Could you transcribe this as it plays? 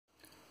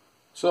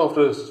So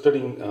after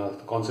studying the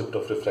concept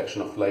of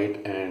refraction of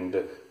light and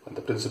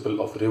the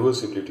principle of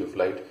reversibility of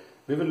light,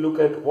 we will look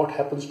at what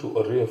happens to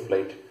a ray of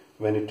light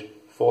when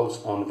it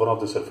falls on one of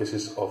the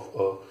surfaces of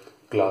a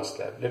glass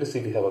slab. Let us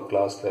say we have a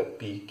glass slab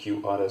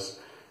PQRS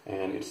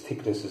and its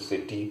thickness is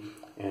say T,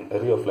 and a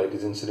ray of light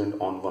is incident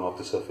on one of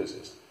the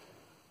surfaces.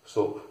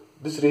 So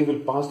this ray will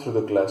pass through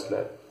the glass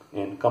slab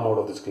and come out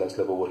of this glass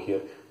slab over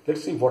here.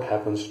 Let's see what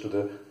happens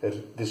to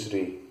this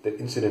ray, the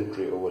incident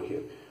ray over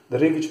here. The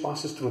ray which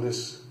passes through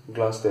this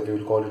glass slab, we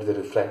will call it the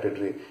refracted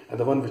ray, and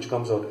the one which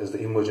comes out is the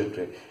emergent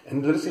ray.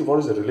 And let's see what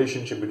is the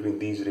relationship between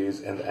these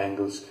rays and the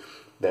angles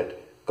that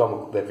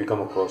we come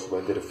across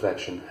when the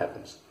refraction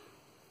happens.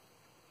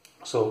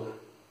 So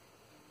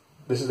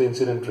this is the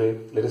incident ray.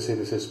 Let us say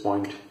this is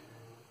point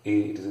A.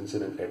 It is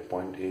incident at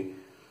point A.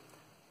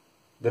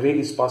 The ray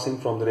is passing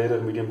from the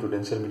rarer medium to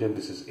denser medium.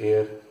 This is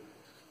air,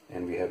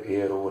 and we have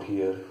air over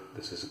here.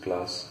 This is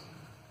glass.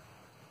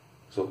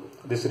 So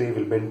this ray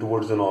will bend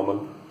towards the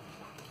normal.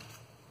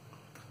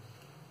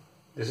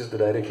 This is the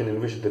direction in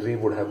which the ray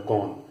would have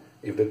gone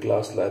if the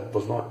glass slab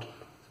was not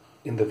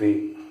in the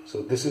way.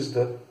 So this is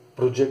the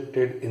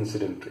projected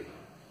incident ray,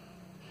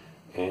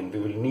 and we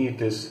will need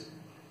this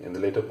in the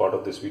later part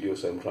of this video,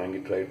 so I am trying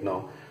it right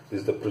now.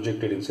 This is the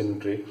projected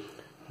incident ray.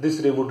 This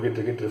ray would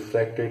get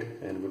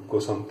refracted and would go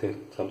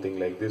something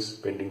like this,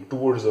 bending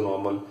towards the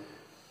normal.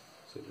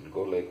 So it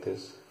will go like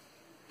this.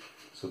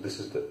 So this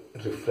is the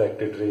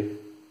refracted ray,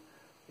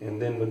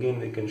 and then again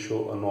we can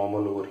show a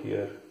normal over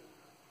here.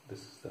 This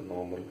is the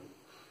normal,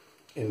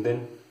 and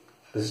then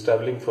this is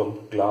traveling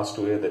from glass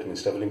to air. That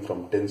means traveling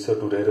from denser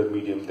to rarer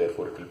medium.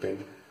 Therefore, it will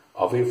bend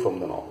away from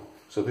the normal.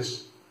 So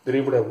the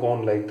ray would have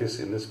gone like this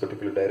in this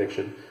particular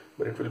direction,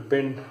 but it will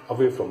bend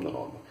away from the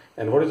normal.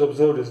 And what is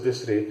observed is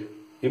this ray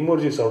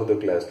emerges out of the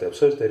glass slab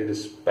such that it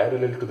is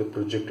parallel to the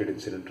projected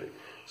incident ray.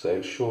 So I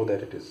will show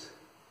that it is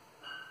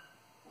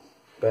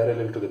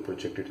parallel to the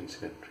projected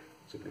incident ray.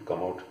 So it will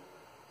come out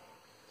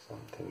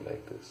something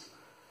like this.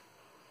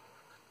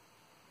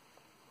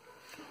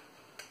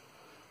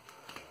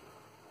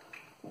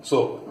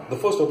 So the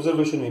first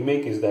observation we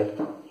make is that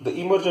the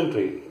emergent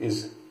ray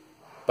is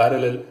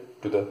parallel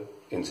to the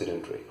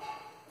incident ray.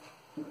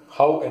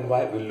 How and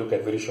why we'll look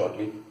at very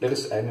shortly. Let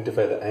us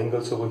identify the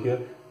angles over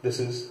here. This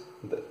is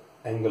the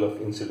angle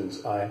of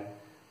incidence I.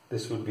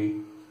 This would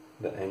be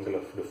the angle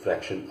of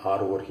refraction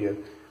R over here.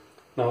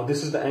 Now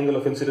this is the angle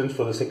of incidence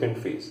for the second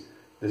phase.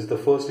 This is the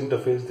first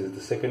interface, this is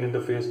the second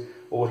interface.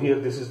 Over here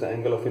this is the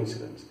angle of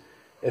incidence.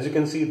 As you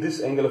can see,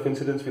 this angle of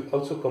incidence will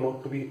also come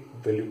out to be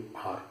value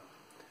R,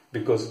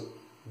 because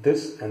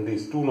this and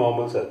these two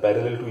normals are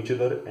parallel to each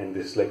other, and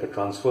this is like a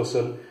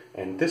transversal,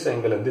 and this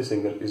angle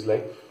is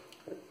like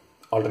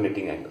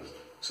alternating angles.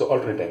 So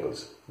alternate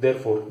angles.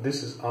 Therefore,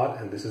 this is R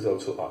and this is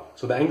also R.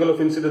 So the angle of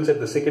incidence at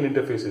the second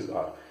interface is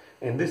R,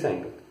 and this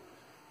angle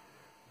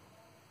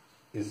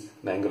is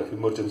the angle of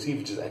emergency,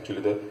 which is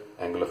actually the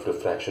angle of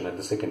refraction at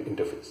the second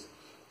interface.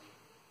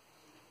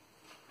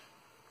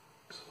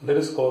 So let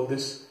us call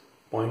this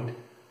point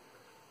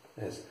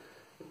as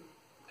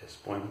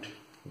point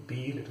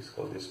B. Let us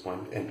call this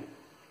point N.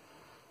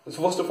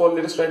 So first of all,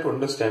 let us try to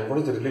understand what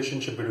is the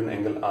relationship between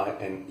angle I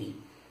and E,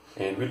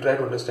 and we'll try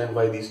to understand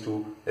why these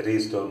two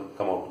rays come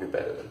out to be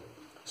parallel.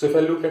 So if I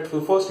look at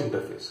the first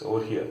interface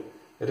over here,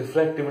 the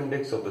refractive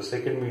index of the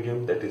second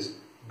medium, that is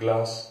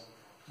glass,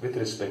 with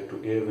respect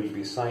to air will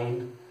be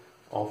sine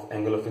of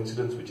angle of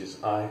incidence, which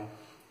is I,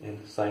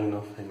 and sine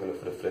of angle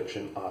of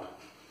reflection R.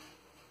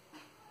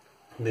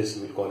 This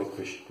we will call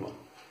equation 1.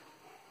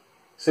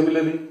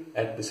 Similarly,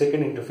 at the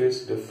second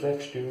interface,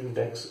 refractive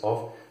index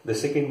of the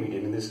second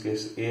medium, in this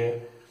case air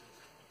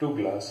to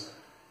glass,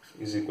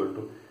 is equal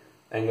to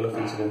angle of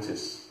incidence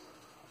is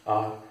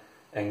R,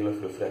 angle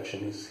of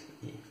refraction is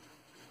E.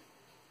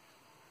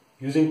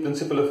 Using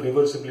principle of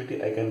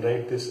reversibility, I can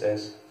write this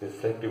as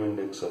refractive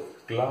index of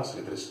glass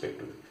with respect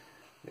to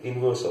the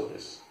inverse of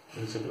this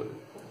principle.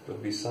 It will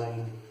be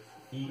sine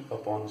E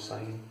upon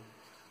sine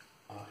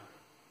R.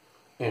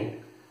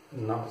 And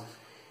now,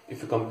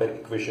 if you compare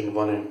equation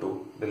 1 and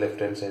 2, the left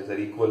hand sides are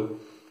equal,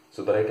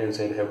 so the right hand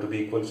side have to be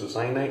equal. So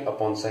sine I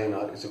upon sine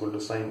R is equal to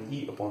sine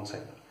E upon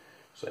sine R.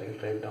 So I will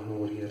write down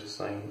over here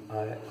sine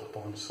I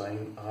upon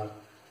sine R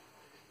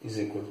is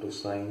equal to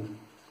sine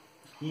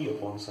E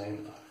upon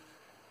sine R.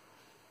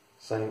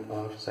 Sine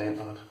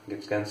R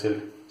gets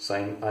cancelled.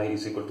 Sine I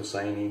is equal to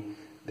sine E.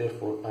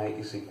 Therefore, I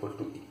is equal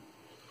to E.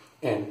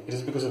 And it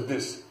is because of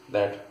this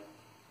that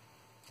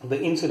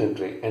the incident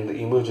ray and the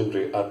emergent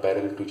ray are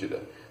parallel to each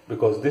other,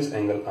 because this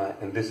angle I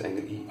and this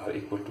angle E are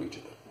equal to each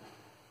other.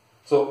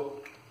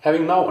 So,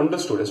 having now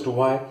understood as to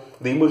why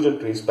the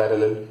emergent ray is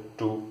parallel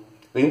to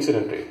the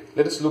incident ray,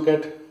 let us look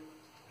at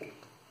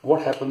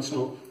what happens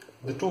to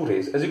the two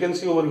rays. As you can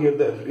see over here,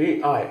 the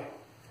ray I,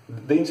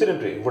 the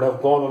incident ray, would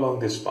have gone along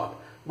this path,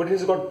 but it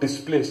has got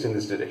displaced in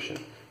this direction.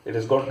 It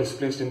has got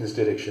displaced in this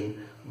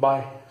direction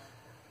by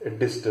a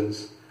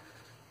distance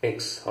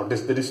x, or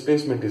the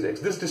displacement is x.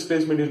 This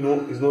displacement is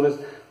known as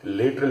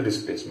lateral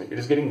displacement. It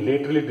is getting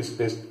laterally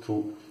displaced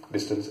through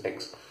distance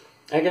x.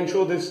 I can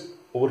show this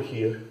over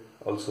here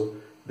also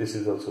this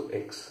is also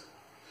x.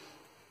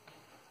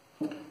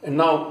 And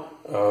now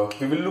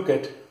we will look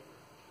at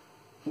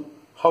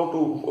how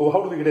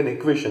do we get an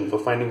equation for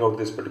finding out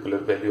this particular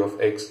value of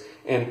x,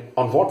 and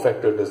on what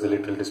factor does the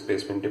lateral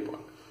displacement depend.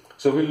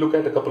 So we'll look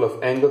at a couple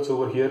of angles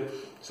over here.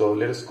 So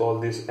let us call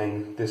this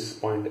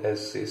point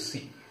as, say,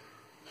 C.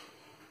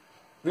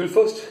 We'll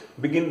first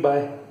begin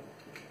by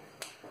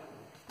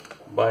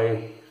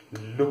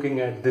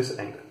looking at this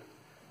angle,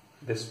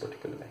 this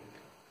particular angle.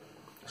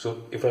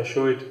 So if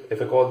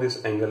I call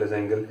this angle as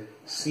angle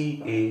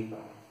CAB,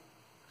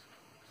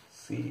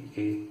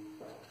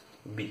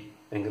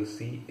 angle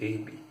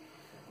CAB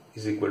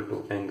is equal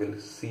to angle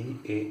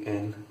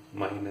CAN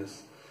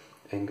minus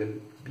angle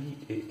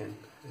BAN.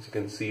 As you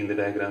can see in the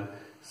diagram,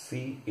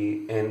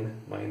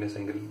 CAN minus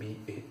angle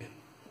BAN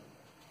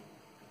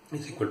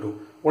is equal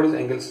to, what is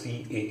angle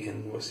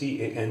CAN? Well,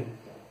 CAN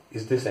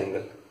is this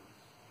angle,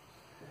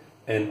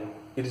 and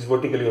it is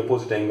vertically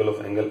opposite angle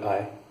of angle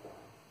I.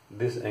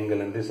 This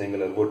angle and this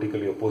angle are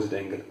vertically opposite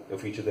angle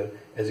of each other.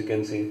 As you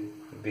can see,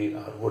 they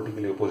are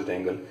vertically opposite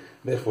angle.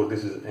 Therefore,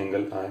 this is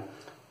angle I.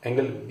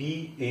 Angle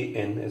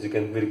BAN, as you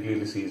can very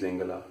clearly see, is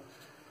angle R.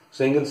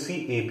 So angle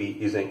CAB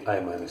is I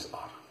minus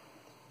R.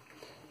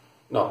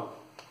 Now,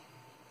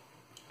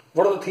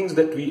 what are the things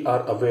that we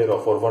are aware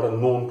of, or what are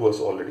known to us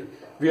already?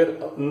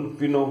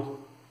 We know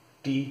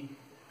T,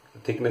 the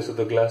thickness of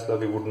the glass slab.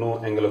 We would know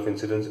angle of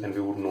incidence, and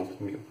we would know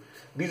mu.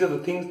 These are the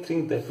things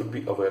that we would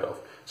be aware of.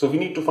 So we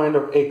need to find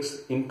out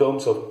x in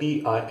terms of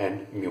T, I,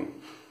 and mu.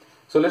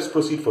 So let's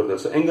proceed further.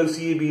 So angle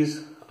CAB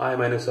is I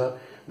minus R.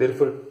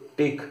 Therefore,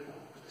 take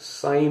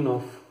sine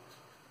of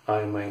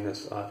I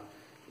minus R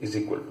is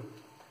equal to,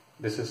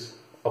 this is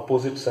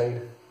opposite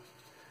side,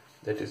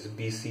 that is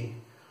BC,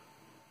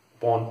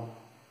 upon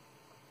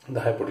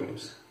the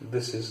hypotenuse.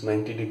 This is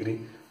 90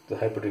 degree. The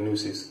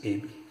hypotenuse is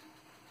AB.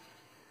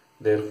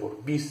 Therefore,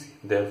 BC.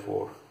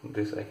 Therefore,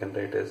 this I can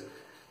write as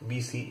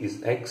BC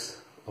is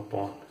x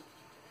upon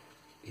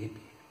AB.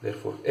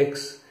 Therefore,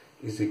 x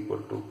is equal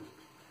to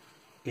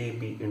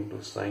AB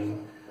into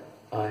sine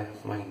I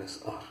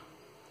minus R.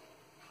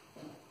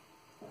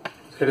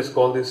 Let us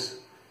call this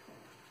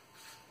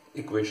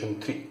equation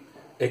 3.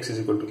 X is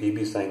equal to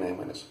AB sine I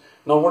minus.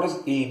 Now, what is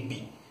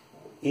AB?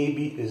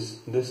 AB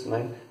is this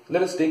line.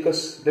 Let us take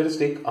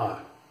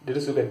R. Let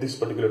us look at this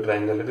particular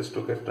triangle. Let us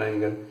look at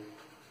triangle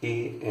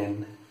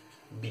ANB.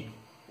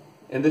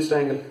 And this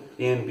triangle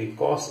ANB,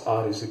 cos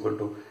R is equal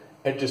to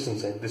adjacent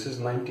side. This is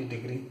 90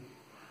 degree.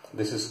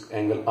 This is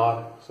angle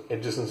R. So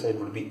adjacent side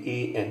would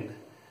be AN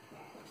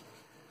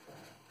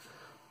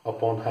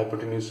upon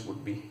hypotenuse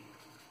would be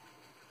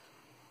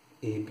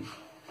AB.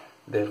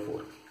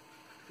 Therefore,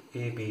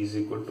 AB is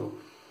equal to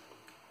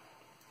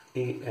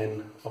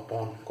AN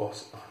upon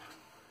cos R.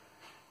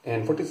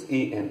 And what is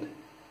AN?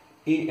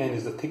 AN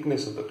is the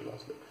thickness of the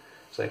glass slab.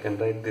 So I can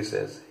write this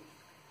as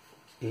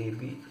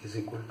AB is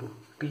equal to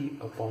T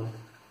upon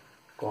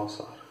cos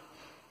R.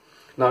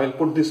 Now I'll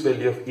put this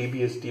value of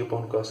AB as T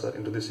upon cos R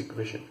into this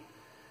equation,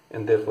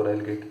 and therefore I'll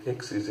get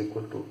x is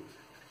equal to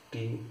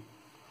T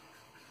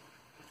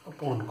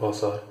upon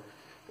cos R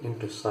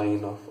into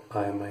sine of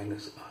I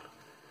minus R.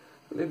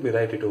 Let me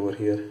write it over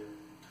here.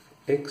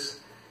 X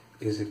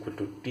is equal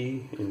to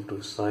T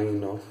into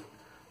sine of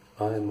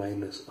I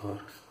minus R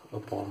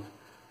upon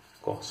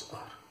cos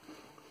R.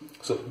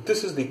 So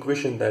this is the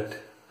equation that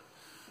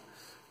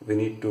we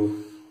need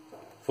to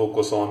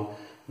focus on.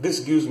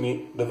 This gives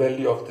me the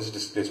value of this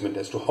displacement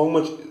as to how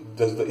much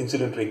does the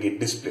incident ray get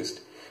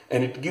displaced,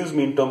 and it gives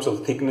me in terms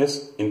of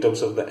thickness, in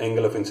terms of the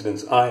angle of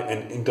incidence I,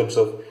 and in terms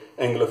of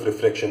angle of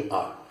refraction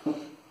R.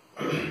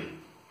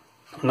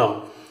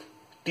 Now,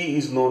 T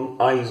is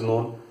known, I is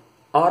known,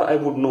 R I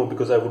would know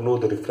because I would know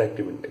the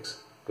refractive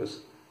index. Because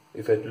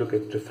if I look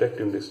at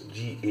refractive index,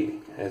 GA,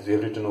 as we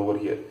have written over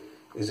here,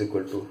 is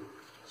equal to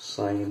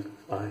sine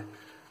I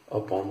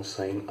upon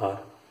sine R.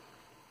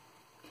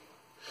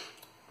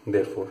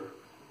 Therefore,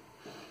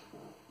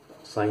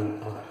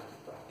 sine R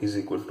is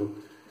equal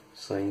to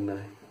sine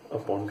I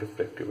upon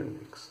refractive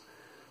index.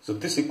 So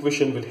this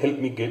equation will help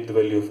me get the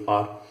value of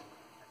R.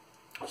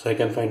 So I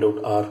can find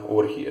out R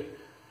over here.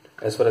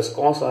 As far as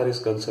cos R is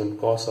concerned,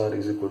 cos R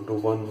is equal to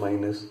 1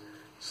 minus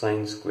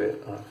sine square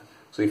R.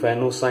 So if I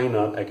know sine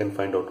R, I can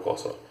find out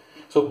cos R.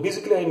 So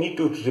basically I need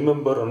to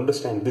remember or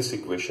understand this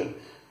equation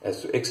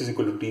as to x is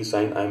equal to T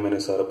sine I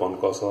minus R upon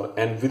cos R,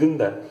 and within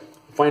that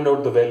find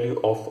out the value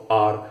of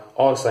R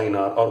or sine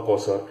R or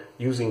cos R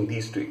using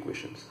these two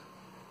equations,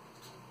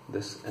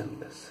 this and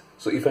this.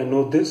 So if I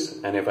know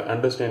this and if I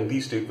understand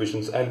these two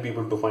equations, I'll be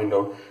able to find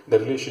out the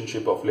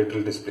relationship of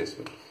lateral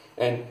displacement.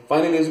 And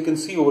finally, as you can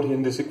see over here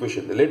in this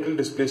equation, the lateral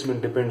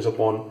displacement depends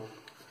upon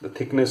the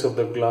thickness of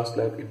the glass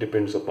slab, it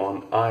depends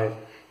upon I,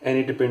 and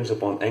it depends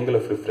upon angle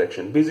of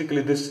refraction.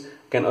 Basically, this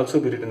can also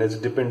be written as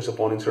it depends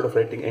upon, instead of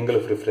writing angle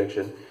of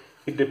refraction,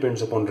 it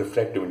depends upon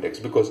refractive index,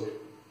 because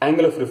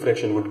angle of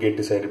refraction would get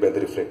decided by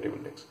the refractive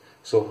index.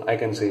 So I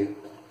can say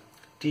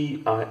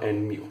T, I,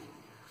 and mu.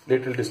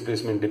 Lateral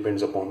displacement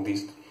depends upon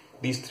these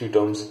three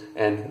terms,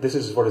 and this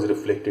is what is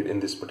reflected in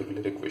this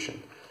particular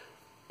equation.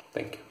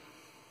 Thank you.